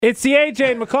It's the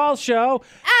AJ and McCall show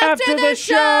After the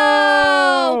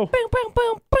show. Boom, boom,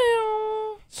 boom,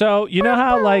 boom. So, you know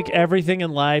how, like, everything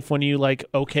in life, when you, like,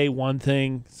 okay one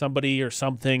thing, somebody or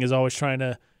something is always trying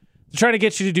to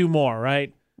get you to do more,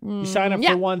 right? You sign up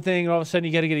for one thing, and all of a sudden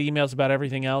you got to get emails about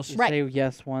everything else. You say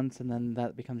yes once, and then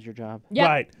that becomes your job. Yep.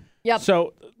 Right. Yep.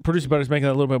 So, Producer Butterz making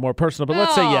that a little bit more personal, but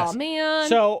let's say yes. Oh, man.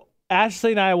 So,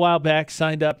 Ashley and I, a while back,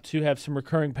 signed up to have some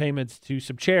recurring payments to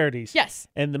some charities. Yes.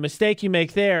 And the mistake you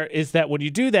make there is that when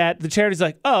you do that, the charity's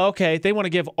like, oh, okay, they want to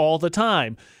give all the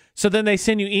time. So then they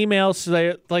send you emails. So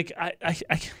they like,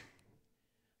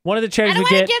 one of the charities I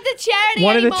don't want to give the charity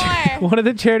anymore. One of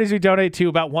the charities we donate to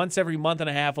about once every month and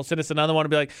a half will send us another one and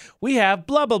be like, we have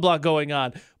blah, blah, blah going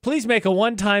on. Please make a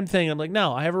one-time thing. I'm like,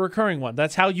 no, I have a recurring one.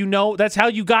 That's how you know. That's how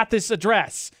you got this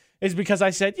address, is because I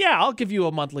said, yeah, I'll give you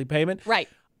a monthly payment. Right.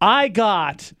 I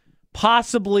got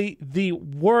possibly the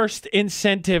worst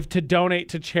incentive to donate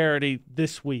to charity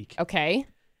this week. Okay.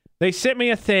 They sent me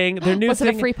a thing. Their new Was thing.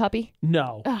 it a free puppy?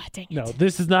 No. Ah, dang it. No,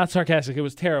 this is not sarcastic. It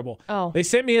was terrible. Oh. They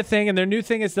sent me a thing, and their new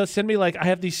thing is they'll send me, like, I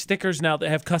have these stickers now that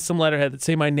have custom letterhead that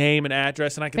say my name and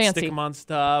address, and I can stick them on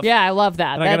stuff. Yeah, I love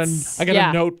that. And I got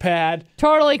a notepad.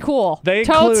 Totally cool. They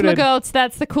Totes included, my goats.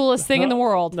 That's the coolest thing in the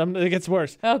world. It gets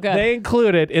worse. Oh, good. They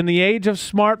included, in the age of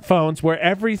smartphones where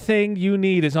everything you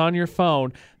need is on your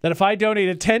phone, that if I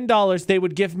donated $10, they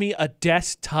would give me a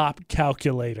desktop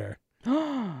calculator.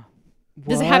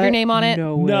 Does it have your name on it?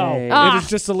 No No, way. it is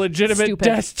just a legitimate Stupid.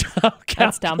 desktop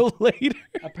That's dumb. calculator.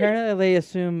 Apparently, they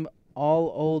assume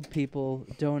all old people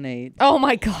donate. Oh,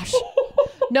 my gosh.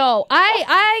 No,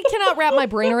 I cannot wrap my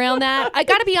brain around that. I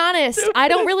got to be honest. I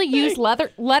don't really use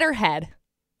letterhead.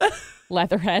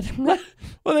 Leatherhead.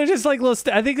 Well, they're just like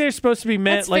little. I think they're supposed to be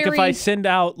meant That's like if I very- send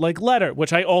out like letter,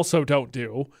 which I also don't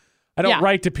do. I don't Yeah.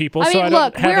 write to people, I mean, so I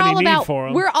look, don't have any need for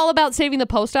them. we're all about saving the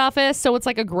post office, so it's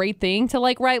like a great thing to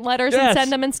like write letters and Yes.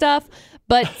 send them and stuff.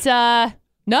 But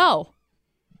no.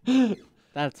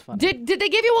 That's funny. Did they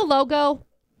give you a logo?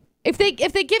 If they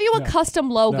give you a custom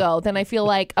logo, then I feel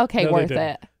like okay, No, they worth didn't.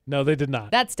 it. No, they did not.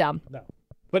 That's dumb. No.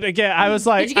 But again, I was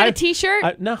like, Did you get a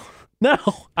T-shirt? No.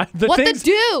 What the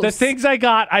deuce? The things I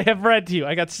got, I have read to you.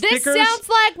 I got stickers. This sounds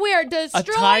like we're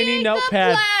destroying the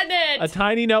planet. A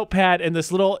tiny notepad, and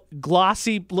this little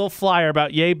glossy little flyer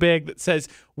about yay big that says,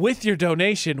 "With your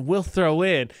donation, we'll throw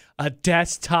in a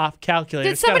desktop calculator."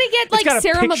 Did somebody get like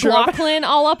Sarah McLachlan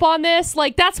all up on this?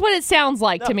 Like that's what it sounds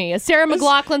like to me. Sarah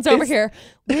McLachlan's over here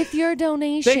with your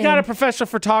donation. They got a professional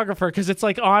photographer because it's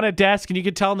like on a desk, and you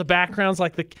can tell in the background's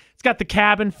like it's got the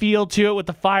cabin feel to it with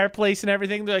the fireplace and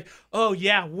everything. They're like, "Oh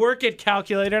yeah, work it,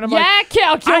 calculator." And I'm like,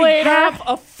 calculator. I have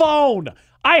a phone.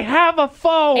 I have a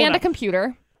phone And a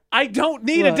computer. I don't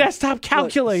need a desktop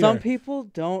calculator. Some people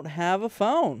don't have a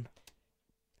phone.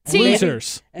 See,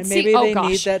 losers. And maybe they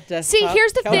need that desktop See,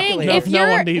 here's the thing. calculator. If No you're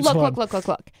one needs one.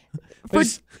 look. For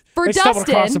For stumbled across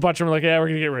a Dustin, bunch of them, like, yeah, we're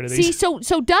gonna get rid of these. see,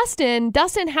 so Dustin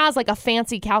has like a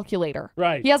fancy calculator.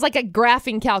 Right. He has like a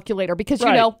graphing calculator because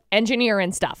Right. you know engineer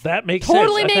and stuff. That makes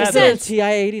totally sense. makes I've had sense.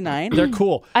 TI-89. They're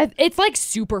cool. It's like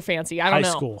super fancy. I don't High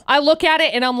know. school. I look at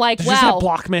it and I'm like, Does yours have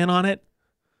wow. Blockman on it?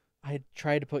 I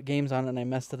tried to put games on it and I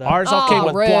messed it up. Ours all came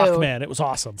with rude. Blockman. It was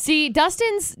awesome. See,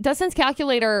 Dustin's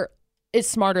calculator is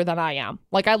smarter than I am.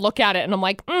 Like I look at it and I'm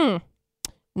like,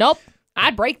 nope.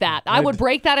 I'd break that. I would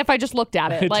break that if I just looked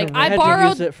at it. Like I I had borrowed. to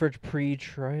use it for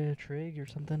pre-trig or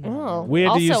something. Oh. We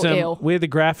had to use Also, them. ew. We had the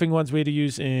graphing ones. We had to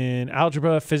use in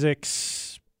algebra,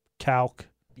 physics, calc,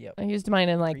 I used mine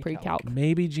in like pre-calc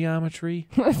maybe geometry.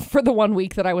 for the 1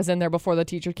 week that I was in there before the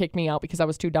teacher kicked me out because I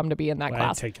was too dumb to be in that I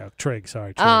class. didn't take out trig.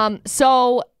 Sorry. Trig.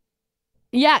 So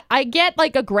yeah, I get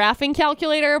like a graphing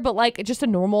calculator, but like just a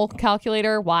normal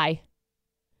calculator. Why?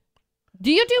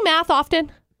 Do you do math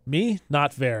often? Me,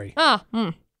 not very.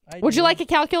 Would you like a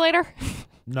calculator?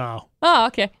 No. Oh,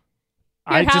 okay.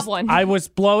 I have just, one. I was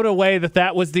blown away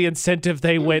that was the incentive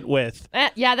they went with.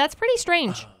 Yeah, that's pretty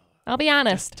strange. I'll be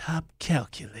honest. Top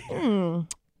calculator. You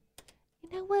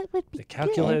know what would be To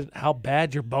calculate how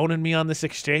bad you're boning me on this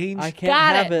exchange. I can't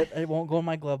Got have it. it. It won't go in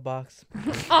my glove box.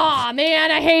 Aw, man,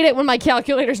 I hate it when my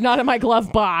calculator's not in my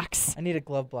glove box. I need a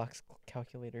glove box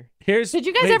calculator. Did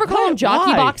you guys ever call them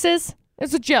jockey boxes?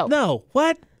 It's a joke. No.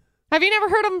 What? Have you never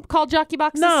heard them called jockey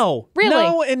boxes? No. Really?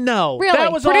 No and no. Really?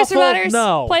 That was Producer awful. Butterz,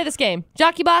 No. play this game.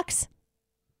 Jockey box?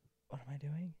 What am I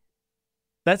doing?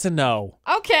 That's a no.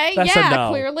 Okay, That's a yeah, no.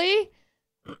 clearly.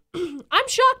 I'm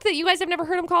shocked that you guys have never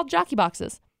heard them called jockey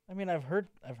boxes. I mean, I've heard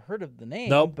of the name.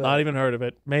 Nope. but Not even heard of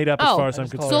it. Made up as Oh. far as I I'm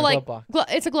just call concerned. So a like, glove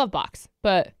box. it's a glove box,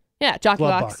 but yeah, jockey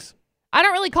glove box. box. I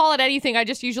don't really call it anything. I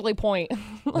just usually point.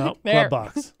 No. there.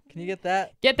 Glove box. Can you get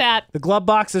that? Get that. The glove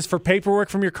box is for paperwork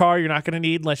from your car you're not going to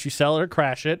need unless you sell it or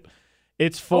crash it.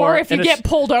 It's for... Or if you get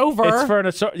pulled over.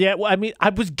 It's for yeah, well, I mean, I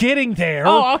was getting there.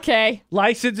 Oh, okay.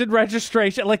 License and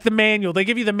registration, like the manual. They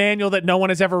give you the manual that no one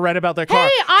has ever read about their car.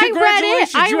 Hey, I read it.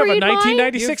 Congratulations, you have a read mine.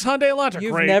 1996 Hyundai Elantra.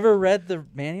 You've Great. never read the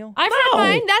manual? I've read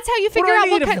mine. That's how you What do figure I out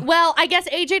need what if- kind. Well, I guess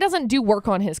AJ doesn't do work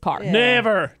on his car. Yeah.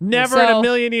 Never in a So-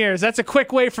 million years. That's a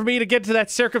quick way for me to get to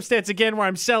that circumstance again where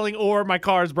I'm selling or my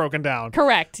car is broken down.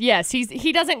 Correct. Yes,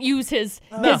 he doesn't use his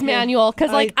manual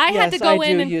because I had to yes, go I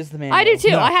in do and use the manual. I do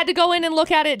too. No. I had to go in and look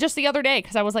at it just the other day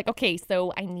because I was like, okay,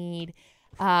 so I need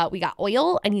we got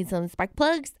oil. I need some spark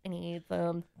plugs. I need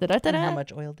some And how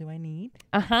much oil do I need?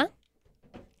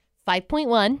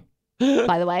 5.1.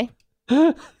 By the way,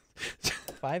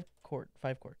 5 quarts.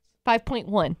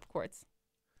 5.1 quarts.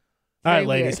 All right, Very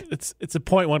ladies. weird. It's a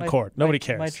 0.1 quart. Nobody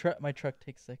cares. My truck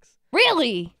takes 6.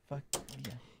 Really? Fuck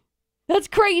yeah. That's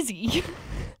crazy.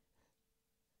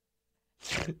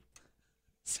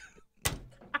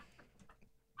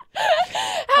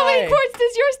 How many Hi. quarts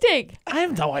does yours take? I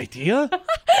have no idea.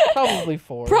 Probably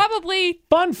 4. Probably.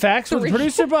 Fun facts with 3.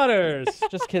 Producer Butterz.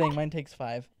 Just kidding. Mine takes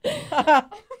 5.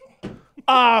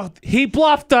 Oh, he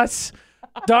bluffed us.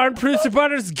 Darn Producer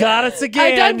Butterz got us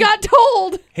again. I done got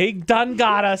told. He done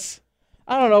got us.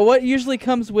 I don't know. What usually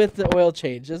comes with the oil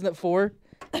change? Isn't it 4?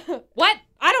 What?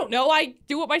 I don't know. I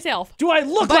do it myself. Do I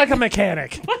look like a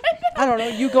mechanic? I don't know.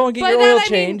 You go and get By your that oil I mean-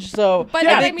 change. So By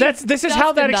Yeah, that I mean this is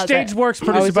how that Dustin does exchange it. works, I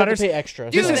Producer always have to Butterz. pay extra.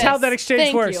 Do This is how this. that exchange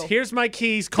Thank works. you. Here's my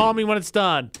keys. Call me when it's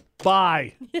done.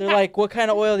 Bye. They're like, what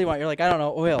kind of oil do you want? You're like, I don't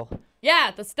know, oil.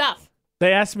 Yeah, the stuff.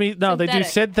 They asked me. No, they do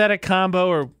Synthetic. synthetic combo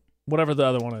or whatever the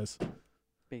other one is.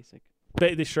 Basic.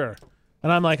 Sure.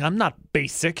 And I'm like, I'm not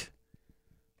basic.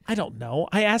 I don't know.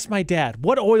 I asked my dad,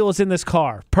 what oil is in this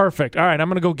car? Perfect. All right, I'm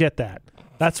going to go get that.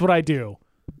 That's what I do.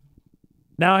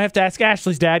 Now I have to ask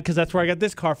Ashley's dad because that's where I got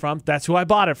this car from. That's who I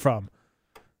bought it from.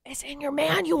 It's in your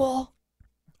manual.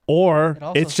 Or It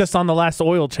also- it's just on the last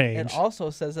oil change. It also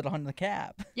says it on the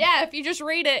cap. Yeah, if you just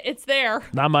read it, it's there.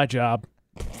 Not my job.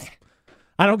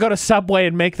 I don't go to Subway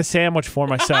and make the sandwich for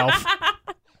myself.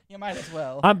 You might as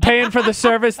well. I'm paying for the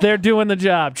service. They're doing the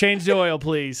job. Change the oil,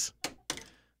 please.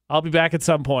 I'll be back at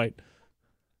some point.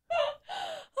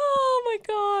 Oh my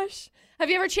gosh. Have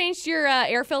you ever changed your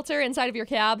air filter inside of your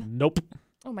cab? Nope.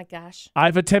 Oh my gosh.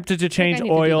 I've attempted to change need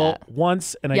to do oil that.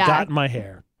 once, and Yeah. I got in my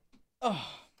hair. Oh,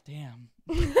 damn.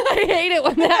 I hate it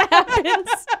when that happens.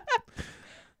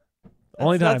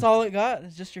 Only time. That's all it got?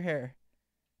 It's just your hair.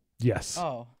 Yes.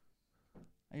 Oh.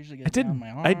 I usually get I it down didn't. my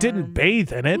arm. I didn't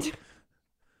bathe in it.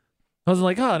 I was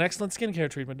like, oh, an excellent skincare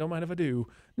treatment. Don't mind if I do.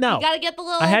 No. You gotta get the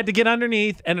little. I had to get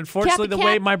underneath, and unfortunately, the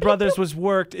way cap. my brother's was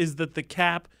worked is that the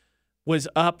cap was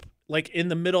up like in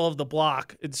the middle of the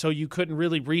block, and so you couldn't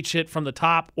really reach it from the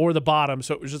top or the bottom,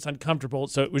 so it was just uncomfortable.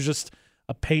 So it was just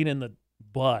a pain in the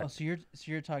butt. Oh, so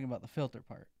you're talking about the filter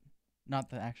part, not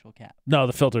the actual cap. No,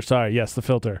 the filter. Sorry, yes, the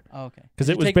filter, Oh, okay. because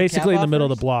Did it you was take the cap basically in the off middle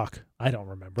of first? the block. I don't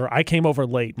remember. I came over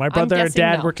late. My brother and guessing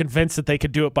dad no. were convinced that they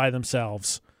could do it by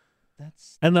themselves.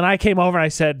 That's And then I came over and I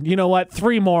said, you know what?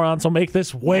 3 morons will make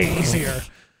this way easier.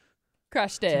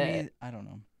 Crushed to it. me, I don't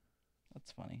know.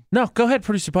 That's funny. No, go ahead,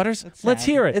 Producer Butterz. It's Let's sad.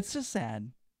 hear it. It's just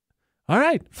sad. All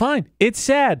right, fine. It's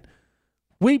sad.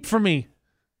 Weep for me.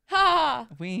 Ha!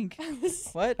 Wink.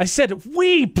 What? I said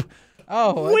weep.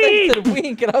 Oh, I thought you said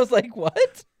wink, and I was like,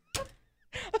 what?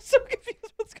 I'm so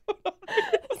confused. What's going on?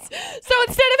 So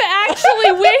instead of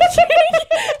actually winking,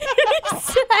 it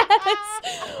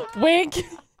says wink.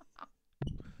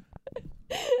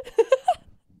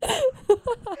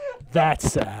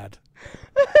 That's sad.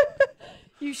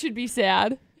 You should be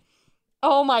sad.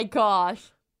 Oh my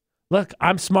gosh. Look,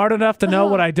 I'm smart enough to know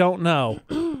what I don't know.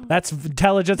 That's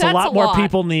intelligence That's a lot a more lot.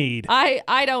 people need.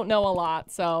 I don't know a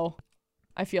lot, so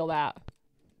I feel that.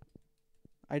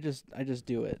 I just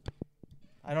do it.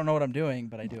 I don't know what I'm doing,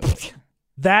 but I do it.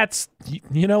 That's,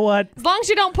 you know what? As long as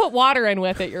you don't put water in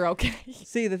with it, you're okay.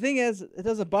 See, the thing is, it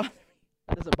doesn't bother me.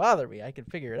 It doesn't bother me. I can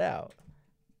figure it out.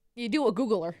 You do a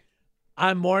Googler.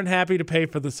 I'm more than happy to pay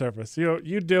for the service. You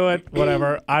do it,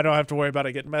 whatever. I don't have to worry about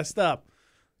it getting messed up.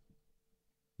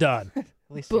 Done. At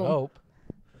least Boom. you hope.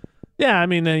 Yeah, I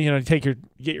mean, then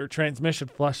get your transmission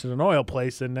flushed at an oil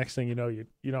place, and next thing you know, you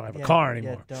don't have a car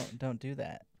anymore. Yeah, don't do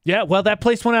that. Yeah, well, that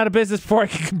place went out of business before I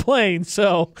could complain.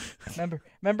 So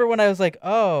Remember when I was like,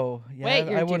 oh, yeah, Wait,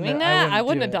 you're doing that? I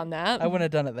wouldn't have done that. I wouldn't have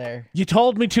done it there. you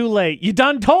told me too late. You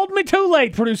done told me too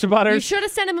late, Producer You Butterz. should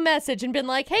have sent him a message and been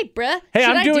like, hey, bruh, Hey, should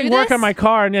I'm I doing do work this? on my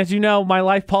car, and as you know, my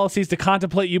life policy is to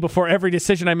contemplate you before every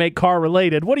decision I make car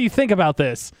related. What do you think about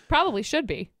this? Probably should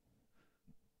be.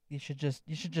 You should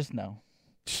just know.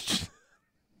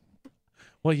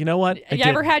 Well, you know what? You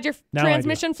ever had your Now I do.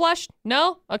 transmission flushed?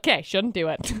 No? Okay, shouldn't do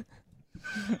it.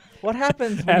 What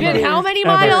happens Ever. when Been you how many Ever.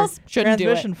 miles? Shouldn't do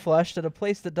transmission it. flushed at a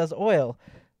place that does oil?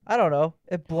 I don't know.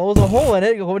 It blows a hole in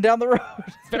it going down the road.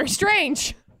 It's very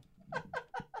strange.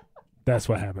 That's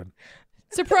what happened.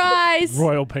 Surprise!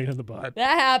 Royal pain in the butt.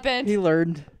 That happened. He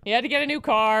learned. He had to get a new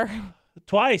car,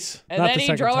 Twice. and Not then the he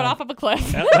second drove time. it off of a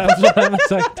cliff. Yeah, that was what happened the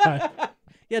second time.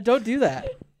 Yeah, don't do that.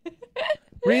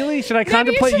 Really? Should I Maybe you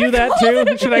contemplate you should've that called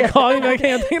too? it. Should I call you? Like,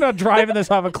 hey, I'm thinking about driving this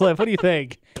off a cliff. What do you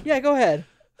think? Yeah, go ahead.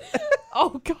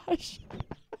 Oh gosh.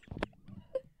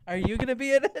 Are you gonna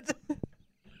be in it?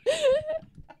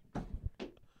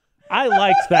 I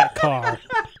liked that car.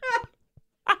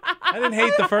 I didn't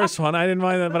hate the first one. I didn't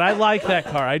mind that, but I like that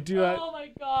car. I do. Oh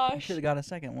my gosh. Should have got a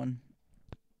second one.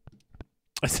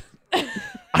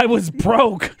 I was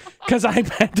broke because I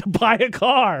had to buy a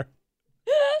car.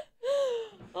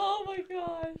 Oh my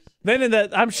gosh. Then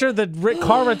I'm sure the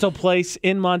car rental place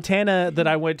in Montana that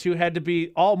I went to had to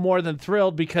be all more than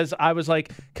thrilled because I was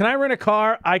like, "Can I rent a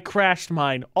car?" I crashed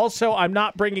mine. Also, I'm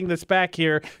not bringing this back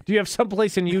here. Do you have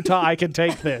someplace in Utah I can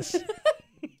take this?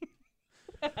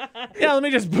 Yeah, let me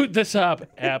just boot this up.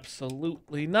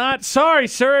 Absolutely not. Sorry,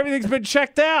 sir. Everything's been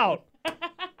checked out.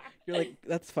 You're like,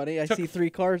 that's funny. I see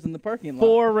 3 cars in the parking lot.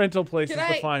 4 rental places Can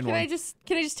to I find can one. I just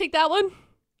take that one?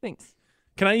 Thanks.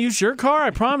 Can I use your car?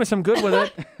 I promise I'm good with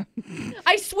it.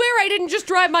 I swear I didn't just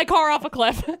drive my car off a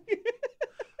cliff.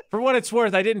 For what it's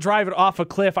worth, I didn't drive it off a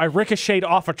cliff. I ricocheted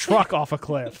off a truck off a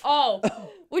cliff. Oh,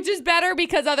 which is better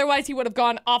because otherwise he would have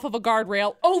gone off of a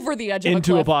guardrail over the edge of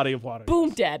Into a a cliff. body of water. Boom,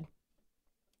 dead.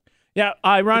 Yeah,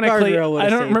 ironically, guardrail would've I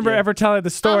don't saved remember you. ever telling the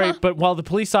story, Uh-huh. but while the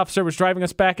police officer was driving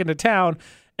us back into town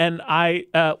and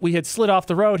we had slid off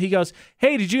the road, he goes,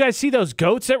 "Hey, did you guys see those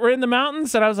goats that were in the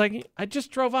mountains?" And I was like, "I just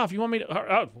drove off. You want me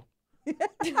to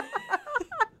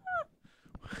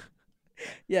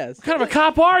Yes. What kind of a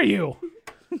cop are you?"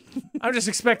 I'm just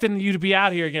expecting you to be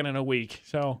out here again in a week.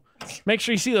 So make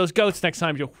sure you see those goats next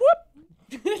time. You go,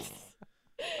 whoop.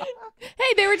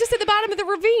 Hey, they were just at the bottom of the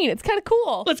ravine. It's kind of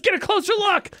cool. Let's get a closer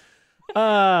look.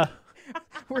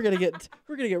 We're gonna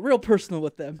get real personal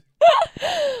with them.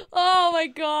 Oh my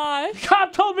gosh.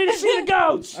 Cop told me to see the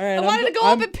goats. All right. I wanted to go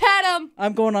up and pet him.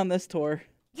 I'm going on this tour.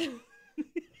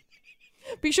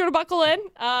 Be sure to buckle in.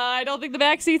 I don't think the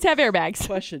back seats have airbags.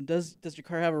 Question: Does your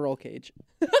car have a roll cage?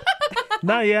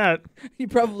 Not yet. You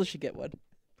probably should get one,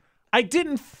 I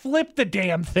didn't flip the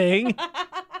damn thing.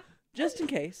 just in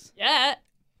case. Yeah.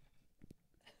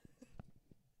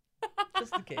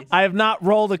 Just in case. I have not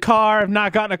rolled a car. I've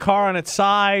not gotten a car on its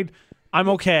side. I'm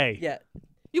okay. Yeah.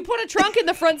 You put a trunk in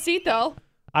the front seat, though.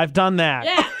 I've done that.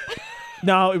 Yeah.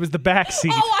 No, it was the back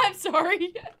seat. Oh, I'm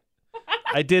sorry.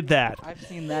 I did that. I've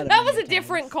seen that. That was a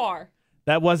different car.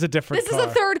 That was a different This car. is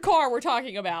the third car we're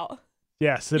talking about.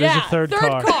 Yes, it is a third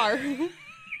car. car.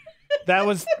 That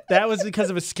was because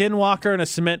of a skinwalker and a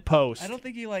cement post. I don't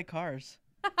think you like cars.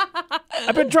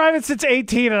 I've been driving since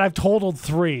 18 and I've totaled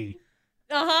 3.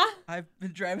 Uh-huh. I've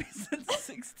been driving since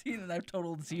 16 and I've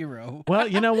totaled 0. Well,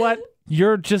 you know what?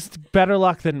 You're just better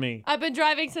luck than me. I've been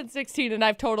driving since 16 and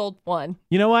I've totaled 1.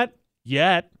 You know what?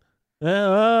 Yet.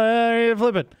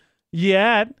 Flip it.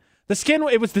 Yet.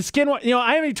 It was the skin. You know,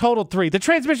 I only totaled 3. The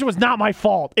transmission was not my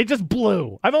fault. It just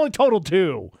blew. I've only totaled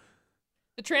 2.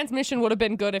 The transmission would have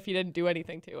been good if you didn't do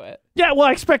anything to it. Yeah, well,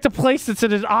 I expect a place that's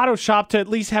in an auto shop to at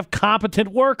least have competent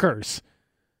workers.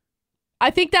 I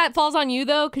think that falls on you,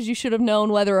 though, because you should have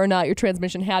known whether or not your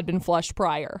transmission had been flushed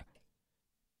prior.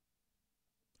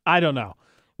 I don't know.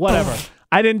 Whatever.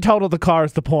 I didn't total the car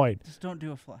is the point. Just don't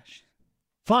do a flush.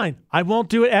 Fine. I won't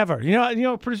do it ever. You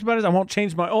know, Producer Butterz, I won't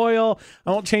change my oil.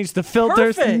 I won't change the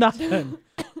filters. Perfect. Nothing.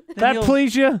 That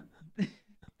please you?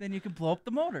 Then you can blow up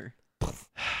the motor.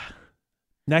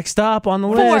 Next up on the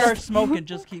When you list. start smoking,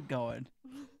 just keep going.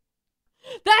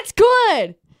 That's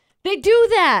good. They do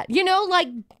that, you know, like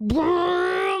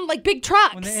big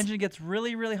trucks. When the engine gets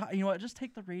really, really hot, you know what? Just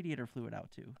take the radiator fluid out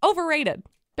too. Overrated.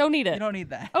 Don't need it. You don't need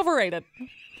that. Overrated.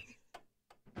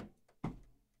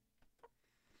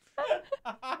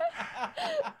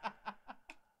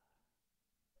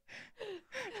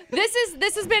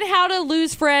 This has been how to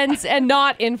lose friends and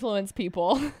not influence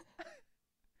people,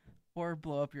 Or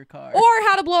blow up your car. or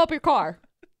how to blow up your car.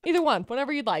 Either one,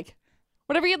 whatever you'd like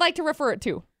to refer it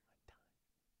to.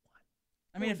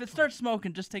 I mean, if it starts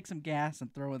smoking, just take some gas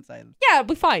and throw inside. Yeah, it'll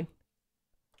be fine.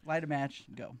 Light a match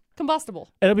and go. Combustible.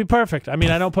 It'll be perfect. I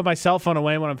mean, I don't put my cell phone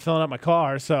away when I'm filling up my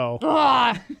car, so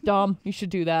Dumb. You should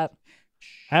do that.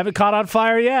 I haven't caught on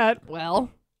fire yet. Well.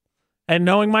 And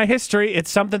knowing my history, it's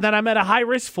something that I'm at a high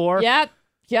risk for. Yep.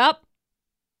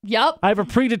 Yep. I have a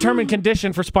predetermined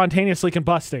condition for spontaneously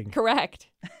combusting. Correct.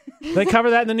 They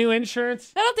cover that in the new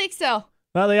insurance? I don't think so.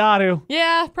 Well, they ought to.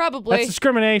 Yeah, probably. That's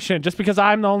discrimination. Just because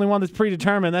I'm the only one that's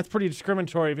predetermined, that's pretty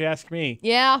discriminatory if you ask me.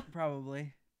 Yeah.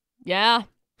 Probably. Yeah.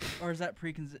 Or is that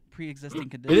pre-existing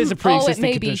condition? It is a pre-existing Oh,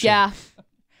 it may be. condition. Yeah.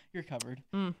 You're covered.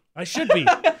 I should be.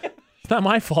 It's not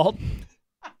my fault.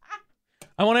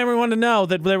 I want everyone to know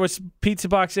that there was pizza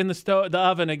box in the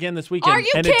oven again this weekend. Are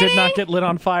you and kidding? It did not get lit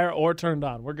on fire or turned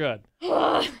on. We're good.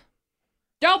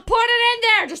 Don't put it in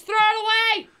there. Just throw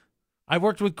it away. I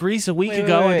worked with grease a week Wait,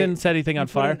 ago wait, and wait. didn't set anything on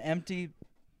Put fire. an empty.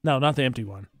 No, not the empty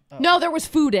one. Oh. No, there was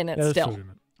food in it Yeah, there's still. food in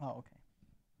it. Oh, okay.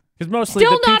 Because mostly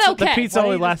Still the not pizza, okay. the pizza Why don't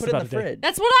only you just lasts put it in about the a day. fridge?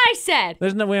 That's what I said.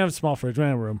 We have a small fridge. We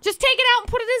don't have room. Just take it out and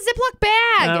put it in a Ziploc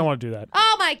bag. I don't want to do that.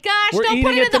 Oh my gosh! We're Don't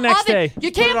put eating it it in the the next oven. day.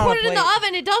 You Just can't put it on put a it in the plate.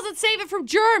 oven. It doesn't save it from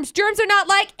germs. Germs are not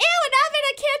like, ew, an oven.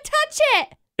 I can't touch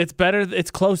it. It's better.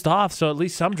 It's closed off, so at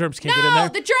least some germs can't get in No, there.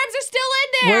 the germs are still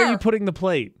in there. Where are you putting the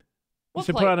plate? What You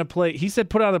said plate? put on a plate. He said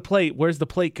put on a plate. Where's the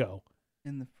plate go?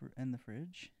 In the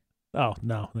fridge. Oh,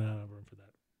 no room for that.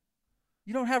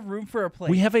 You don't have room for a plate.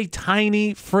 We have a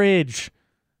tiny fridge.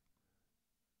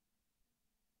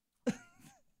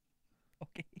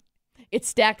 Okay. It's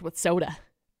stacked with soda.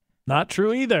 Not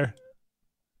true either.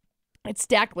 It's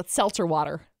stacked with seltzer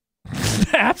water.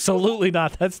 Absolutely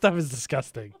not. That stuff is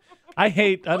disgusting.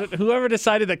 Whoever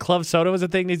decided that club soda was a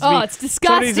thing needs to be. Oh, it's Somebody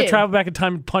disgusting. needs to travel back in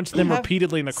time and punch them have-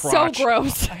 repeatedly in the So crotch.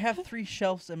 gross. I have 3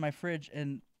 shelves in my fridge,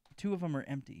 and 2 of them are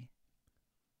empty.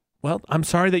 Well, I'm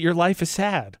sorry that your life is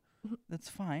sad. That's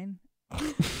fine.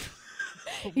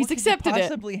 But He's what could accepted you it.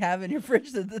 possibly have in your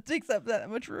fridge that takes up that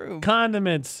much room?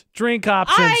 Condiments, drink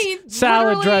options, I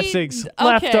salad literally- dressings, okay.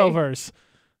 leftovers.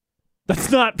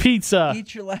 That's not pizza.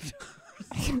 Eat your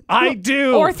leftovers. I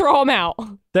do. Or throw them out.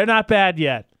 They're not bad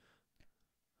yet.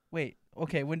 Wait.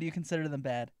 Okay. When do you consider them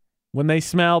bad? When they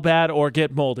smell bad or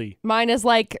get moldy. Mine is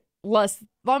like less.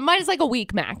 Well, mine is like a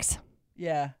week max.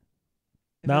 Yeah.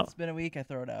 If No. it's been a week, I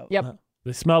throw it out. Yep.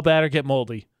 They smell bad or get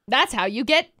moldy. That's how you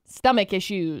get stomach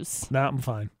issues. No, I'm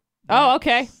fine. Oh,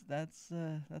 okay. That's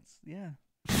yeah.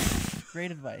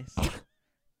 Great advice.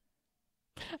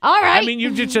 All right. I mean,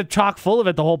 you're just chock full of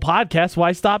it the whole podcast.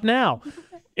 Why stop now?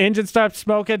 Engine stop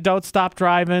smoking. Don't stop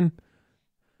driving.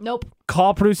 Nope.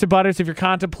 Call Producer Butterz if you're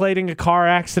contemplating a car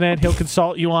accident. He'll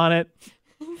consult you on it.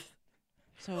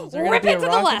 So is there gonna Rip be it a to the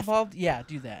rock left. involved? Yeah,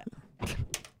 do that.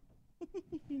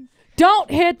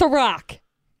 Don't hit the rock.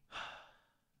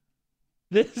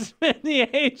 This has been the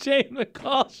AJ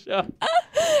McCall Show.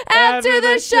 After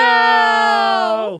the show.